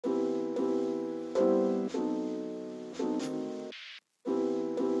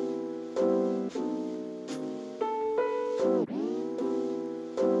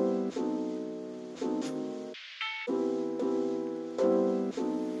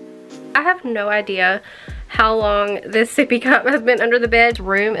I have no idea how long this sippy cup has been under the bed. This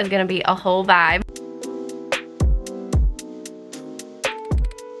room is gonna be a whole vibe.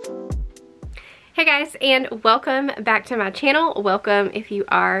 Hey guys, and welcome back to my channel. Welcome if you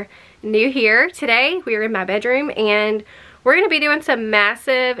are new here. Today we are in my bedroom and we're gonna be doing some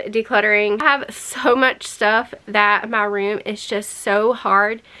massive decluttering. I have so much stuff that my room is just so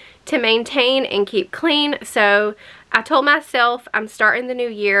hard to maintain and keep clean. So I told myself I'm starting the new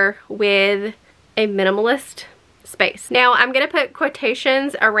year with a minimalist space. Now I'm gonna put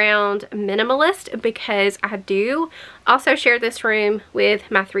quotations around minimalist because I do also share this room with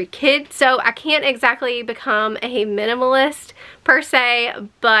my 3 kids. So I can't exactly become a minimalist per se,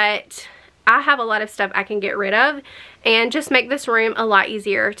 but I have a lot of stuff I can get rid of and just make this room a lot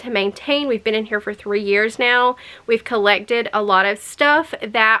easier to maintain. We've been in here for 3 years now. We've collected a lot of stuff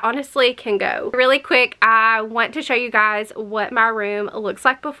that honestly can go. Really quick, I want to show you guys what my room looks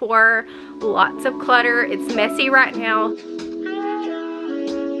like before. Lots of clutter. It's messy right now.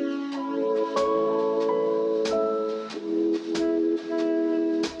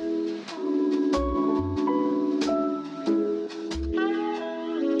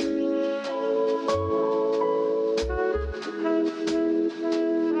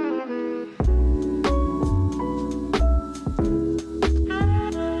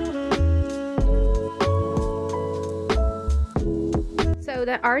 So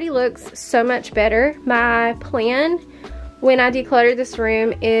that already looks so much better. My plan when I declutter this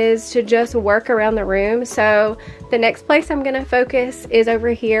room is to just work around the room. So the next place I'm gonna focus is over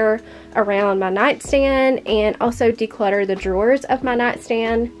here around my nightstand and also declutter the drawers of my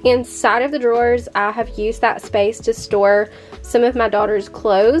nightstand. Inside of the drawers, I have used that space to store some of my daughter's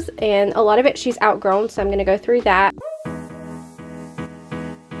clothes, and a lot of it she's outgrown, so I'm gonna go through that.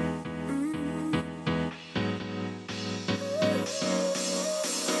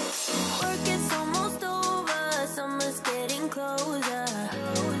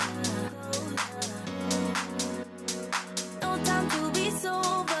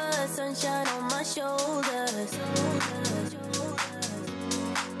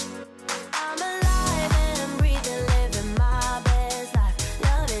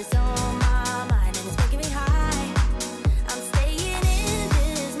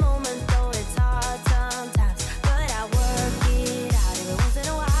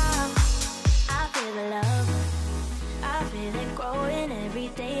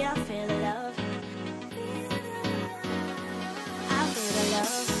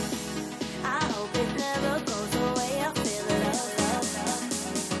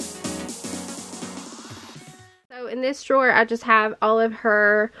 In this drawer, I just have all of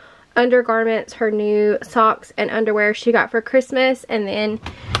her undergarments, her new socks and underwear she got for Christmas, and then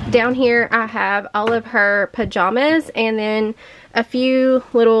down here I have all of her pajamas and then a few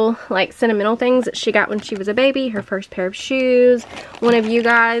little like sentimental things that she got when she was a baby, her first pair of shoes. One of you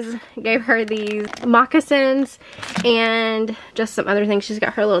guys gave her these moccasins and just some other things. She's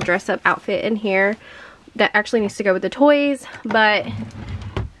got her little dress up outfit in here that actually needs to go with the toys, but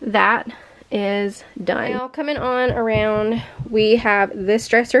that is done. Now coming on around, we have this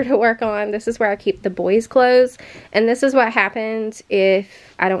dresser to work on. This is where I keep the boys' clothes, and this is what happens if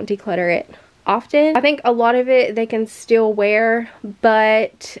I don't declutter it often. I think a lot of it they can still wear,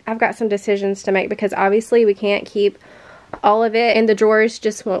 but I've got some decisions to make because obviously we can't keep all of it and the drawers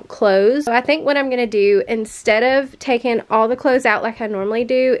just won't close. So I think what I'm gonna do, instead of taking all the clothes out like I normally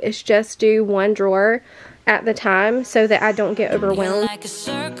do, is just do one drawer at the time so that I don't get overwhelmed. Like a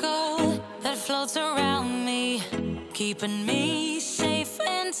circle that floats around me, keeping me safe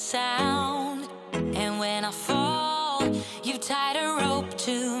and sound. And when I fall, you tied a rope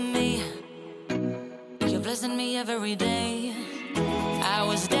to me. You're blessing me every day. I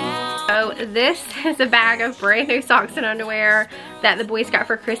was down. So this is a bag of brand new socks and underwear that the boys got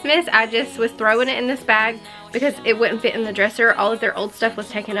for Christmas. I just was throwing it in this bag because it wouldn't fit in the dresser. All of their old stuff was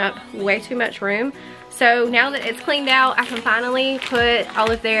taking up way too much room. So now that it's cleaned out, I can finally put all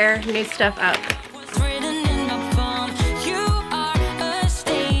of their new stuff up.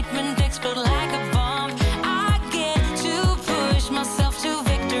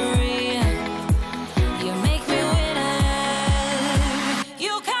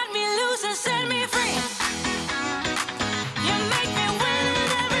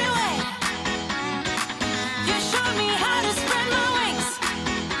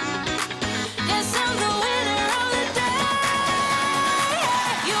 Yes, I'm the winner of the day.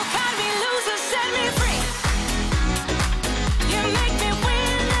 You got me losing.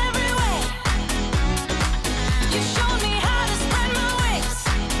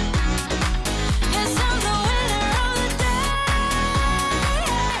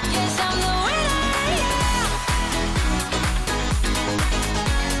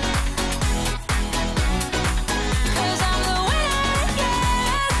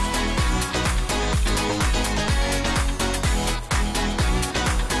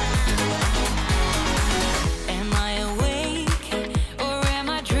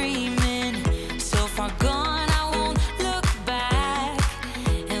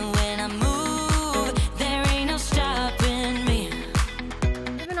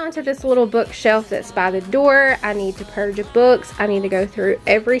 on to this little bookshelf that's by the door. I need to purge books. I need to go through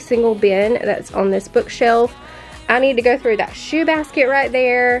every single bin that's on this bookshelf. I need to go through that shoe basket right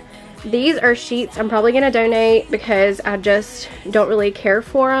there. These are sheets I'm probably going to donate because I just don't really care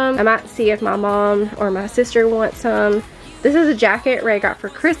for them. I might see if my mom or my sister wants some. This is a jacket Ray got for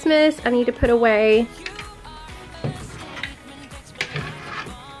Christmas I need to put away.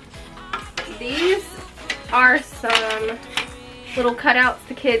 These are some little cutouts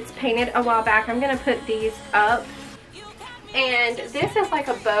the kids painted a while back. I'm going to put these up. And this is like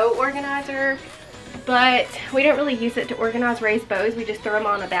a bow organizer, but we don't really use it to organize Ray's bows. We just throw them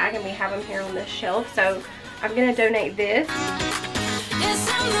on a bag and we have them here on this shelf. So I'm going to donate this. Yes,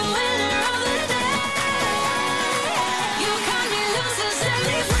 I'm the winner of the day. You cut me loose and set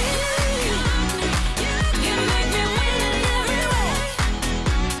me free. You make me win in every way.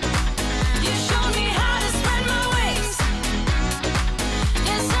 You show me how to spread my wings.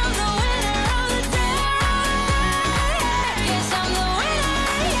 Yes, I'm the winner of the day. Yes, I'm the winner,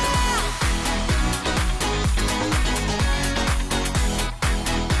 yeah.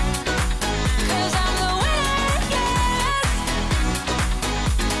 'Cause I'm the winner, yes.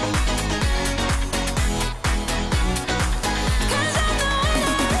 'Cause I'm the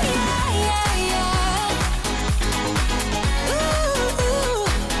winner, yeah, yeah, yeah. Ooh,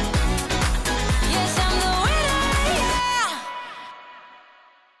 yes, I'm the winner, yeah.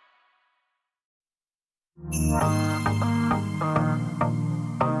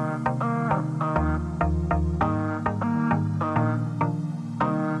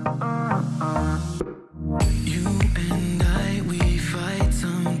 You and I, we fight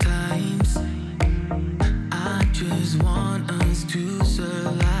sometimes. I just want us to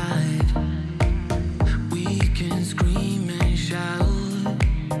survive. We can scream and shout,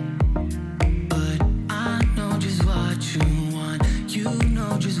 but I know just what you want. You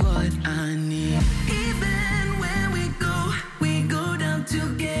know just what I need. Even when we go down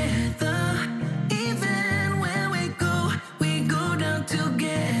together. Even when we go down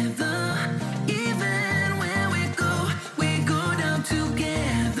together. Even when we go down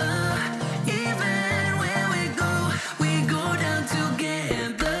together. Even when we go down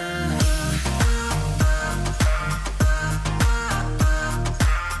together.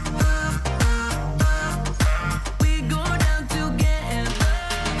 We go down together.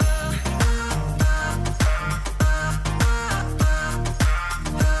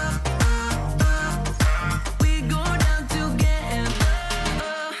 We go down together.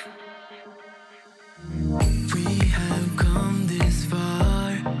 We have come this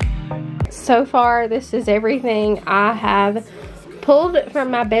far. So far, this is everything I have pulled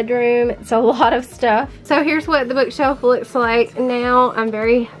from my bedroom. It's a lot of stuff. So here's what the bookshelf looks like now. I'm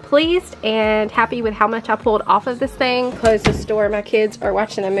very pleased and happy with how much I pulled off of this thing. Closed the store, my kids are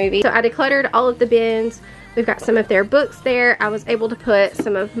watching a movie. So I decluttered all of the bins. We've got some of their books there. I was able to put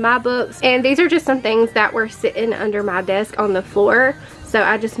some of my books, and these are just some things that were sitting under my desk on the floor. So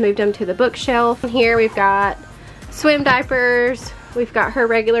I just moved them to the bookshelf. Here we've got swim diapers. We've got her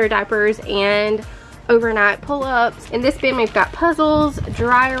regular diapers and overnight pull-ups. In this bin we've got puzzles,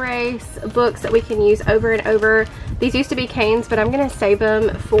 dry erase, books that we can use over and over. These used to be canes, but I'm gonna save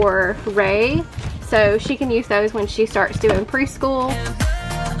them for Ray so she can use those when she starts doing preschool.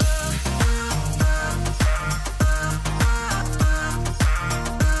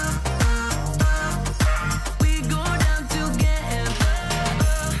 We go down together.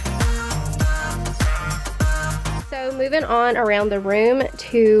 So moving on around the room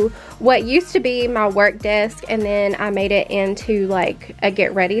to what used to be my work desk, and then I made it into like a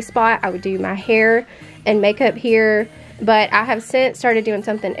get ready spot. I would do my hair and makeup here, but I have since started doing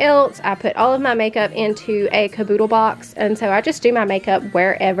something else. I put all of my makeup into a caboodle box, and so I just do my makeup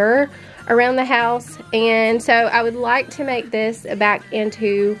wherever around the house. And so I would like to make this back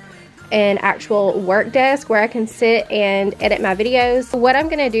into an actual work desk where I can sit and edit my videos. What I'm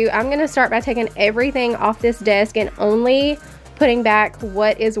gonna do, I'm gonna start by taking everything off this desk and only putting back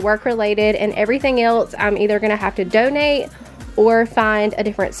what is work related, and everything else I'm either gonna have to donate or find a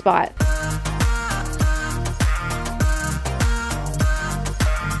different spot.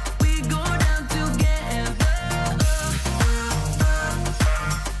 We go down together.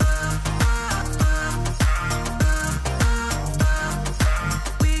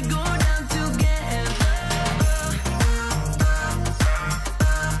 We go down together.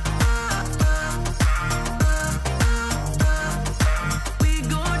 We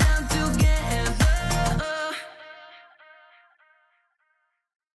go down together.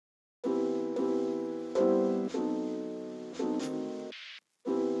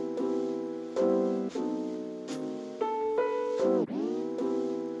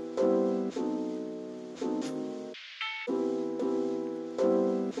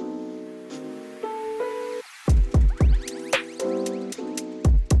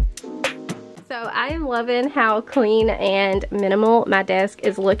 loving how clean and minimal my desk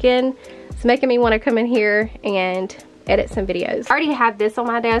is looking. It's making me want to come in here and edit some videos. I already had this on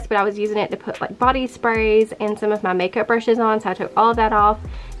my desk, but I was using it to put like body sprays and some of my makeup brushes on, so I took all of that off.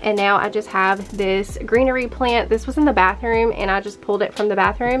 And now I just have this greenery plant. This was in the bathroom and I just pulled it from the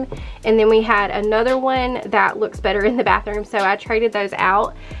bathroom. And then we had another one that looks better in the bathroom, so I traded those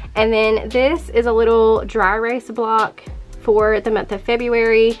out. And then this is a little dry erase block for the month of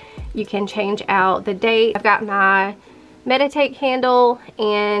February. You can change out the date. I've got my meditate candle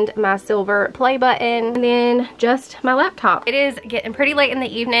and my silver play button, and then just my laptop. It is getting pretty late in the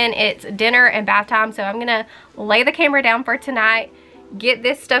evening. It's dinner and bath time, so I'm gonna lay the camera down for tonight, get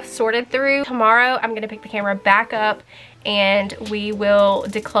this stuff sorted through. Tomorrow I'm gonna pick the camera back up and we will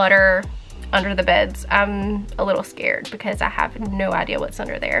declutter under the beds. I'm a little scared because I have no idea what's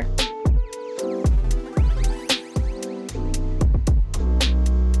under there.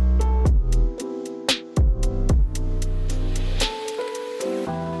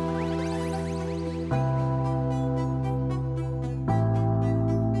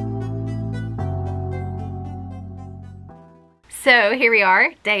 So here we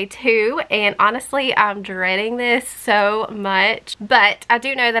are, day 2, and honestly I'm dreading this so much, but I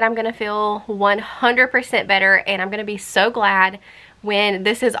do know that I'm gonna feel 100% better, and I'm gonna be so glad when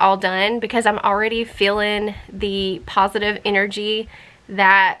this is all done, because I'm already feeling the positive energy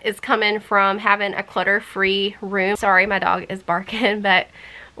that is coming from having a clutter-free room. Sorry, my dog is barking, but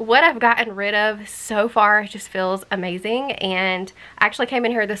what I've gotten rid of so far just feels amazing. And I actually came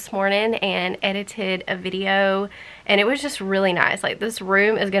in here this morning and edited a video, and it was just really nice. Like, this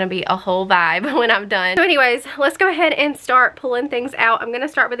room is gonna be a whole vibe when I'm done. So anyways, let's go ahead and start pulling things out. I'm gonna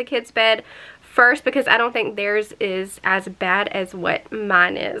start with the kids' bed first because I don't think theirs is as bad as what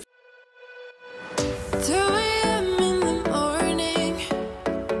mine is. 2 a.m. in the morning,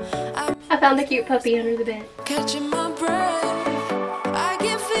 I found a cute puppy under the bed. catching my breath. I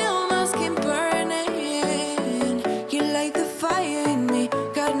can feel my skin burning. You light the fire in me,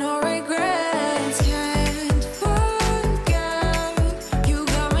 got no regrets. Can't forget, you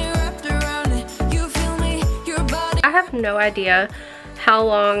got me wrapped around it. You feel me, your body. I have no idea how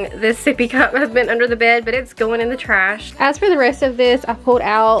long this sippy cup has been under the bed, but it's going in the trash. As for the rest of this, I pulled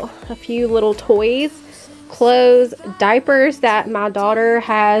out a few little toys, clothes, diapers that my daughter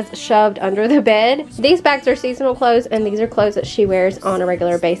has shoved under the bed. These bags are seasonal clothes, and these are clothes that she wears on a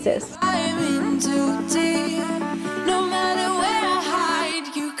regular basis. I'm in too deep. No matter where I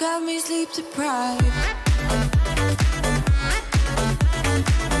hide, you got me sleep deprived.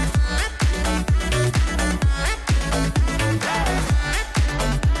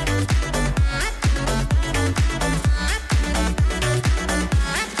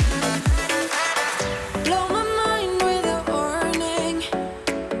 Blow my mind without warning.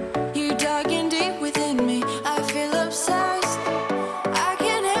 You digging deep within me. I feel obsessed. I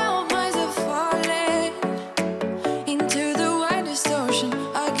can't help myself falling into the widest ocean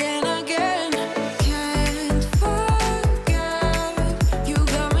again. Can't forget, you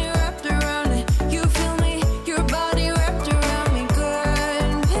got me wrapped around it. You feel me, your body wrapped around me.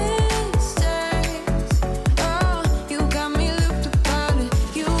 Good mistakes. Oh, you got me looped about it.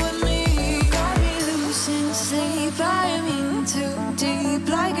 You and me, got me losing sleep. I'm in too deep,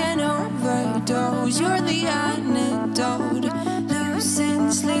 like an overdose. You're the antidote.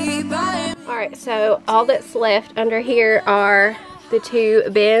 Losing sleep. Alright, so all that's left under here are the 2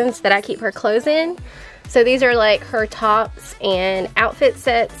 bins that I keep her clothes in. So these are like her tops and outfit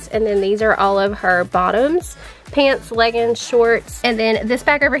sets, and then these are all of her bottoms, pants, leggings, shorts, and then this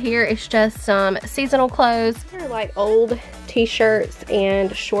bag over here is just some seasonal clothes. They're like old t-shirts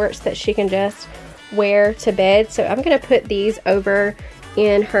and shorts that she can just wear to bed. So I'm gonna put these over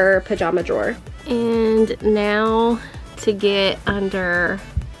in her pajama drawer. And now to get under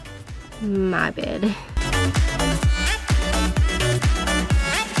my bed.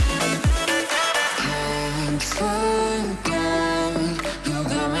 Can't forget, you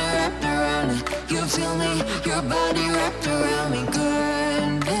got me wrapped around it. You feel me, your body wrapped around me.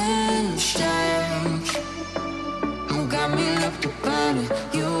 Good mistakes. You got me looped about it.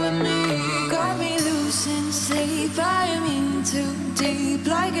 You and me, got me losing sleep. I'm in too deep,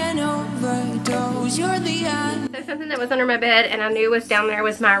 like an overdose. You're the end. So something that was under my bed and I knew was down there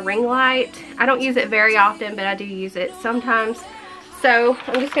was my ring light. I don't use it very often, but I do use it sometimes. So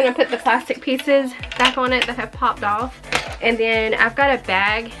I'm just gonna put the plastic pieces back on it that have popped off. And then I've got a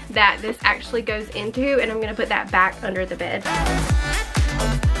bag that this actually goes into, and I'm gonna put that back under the bed.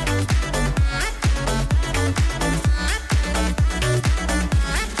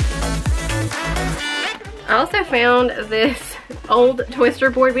 I also found this old Twister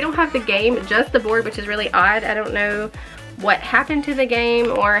board. We don't have the game, just the board, which is really odd. I don't know what happened to the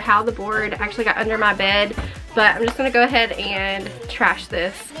game or how the board actually got under my bed, but I'm just gonna go ahead and trash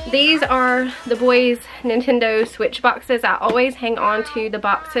this. These are the boys' Nintendo Switch boxes. I always hang on to the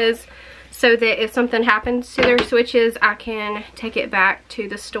boxes so that if something happens to their Switches, I can take it back to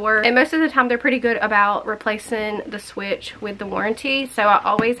the store. And most of the time, they're pretty good about replacing the Switch with the warranty, so I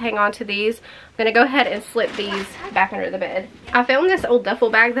always hang on to these. I'm gonna go ahead and slip these back under the bed. I found this old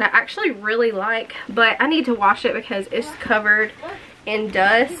duffel bag that I actually really like, but I need to wash it because it's covered in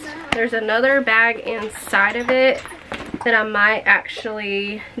dust. There's another bag inside of it that I might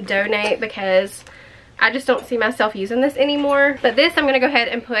actually donate because I just don't see myself using this anymore. But this I'm gonna go ahead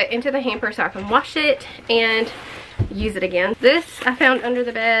and put into the hamper so I can wash it and use it again. This I found under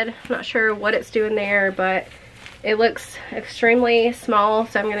the bed. I'm not sure what it's doing there, but it looks extremely small,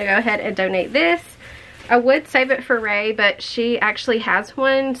 so I'm gonna go ahead and donate this. I would save it for Ray, but she actually has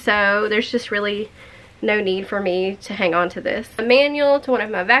one, so there's just really no need for me to hang on to this. A manual to one of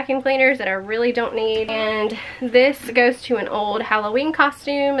my vacuum cleaners that I really don't need, and this goes to an old Halloween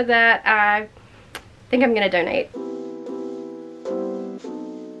costume that I think I'm gonna donate.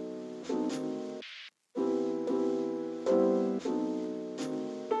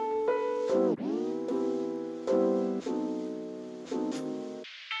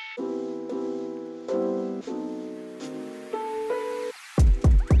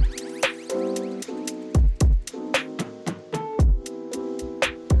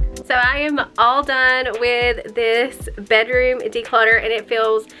 So I am all done with this bedroom declutter and it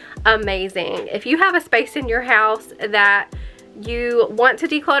feels amazing. If you have a space in your house that you want to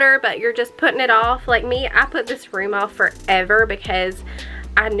declutter but you're just putting it off, like me, I put this room off forever because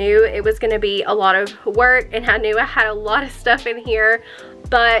I knew it was going to be a lot of work and I knew I had a lot of stuff in here,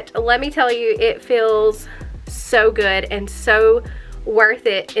 but let me tell you, it feels so good and so worth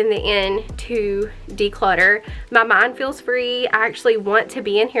it in the end to declutter. My mind feels free. I actually want to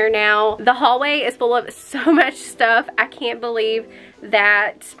be in here now. The hallway is full of so much stuff. I can't believe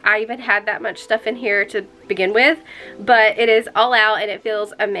that I even had that much stuff in here to begin with, but it is all out and it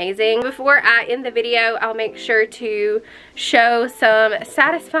feels amazing. Before I end the video, I'll make sure to show some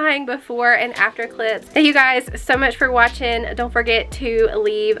satisfying before and after clips. Thank you guys so much for watching. Don't forget to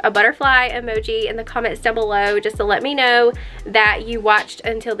leave a butterfly emoji in the comments down below just to let me know that you watched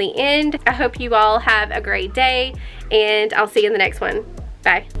until the end. I hope you all have a great day and I'll see you in the next one.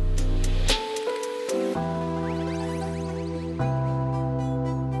 Bye.